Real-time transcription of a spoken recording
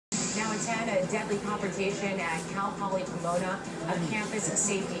Now at 10, a deadly confrontation at Cal Poly Pomona. A campus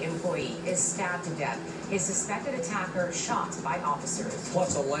safety employee is stabbed to death. His suspected attacker shot by officers.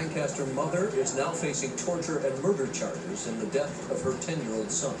 Plus, a Lancaster mother is now facing torture and murder charges in the death of her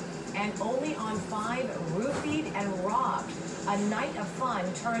 10-year-old son. And only on 5, roofied and robbed. A night of fun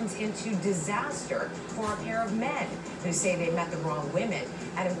turns into disaster for a pair of men who say they met the wrong women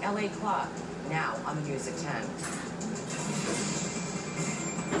at an LA club. Now on the news at 10.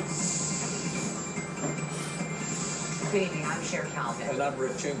 Good evening, I'm Cher. And I'm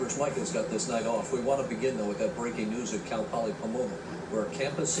Rick Chambers. Micah's got this night off. We want to begin, though, with that breaking news at Cal Poly Pomona, where a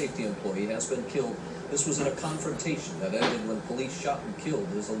campus safety employee has been killed. This was in a confrontation that ended when police shot and killed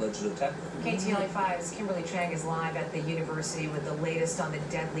his alleged attacker. KTLA 5's Kimberly Chang is live at the university with the latest on the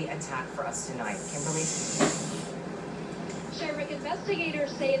deadly attack for us tonight. Kimberly? Rick,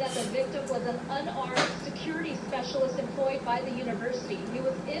 investigators say that the victim was an unarmed security specialist employed by the university. He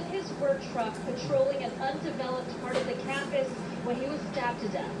was in his work truck patrolling an undeveloped part of the campus when he was stabbed to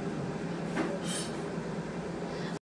death.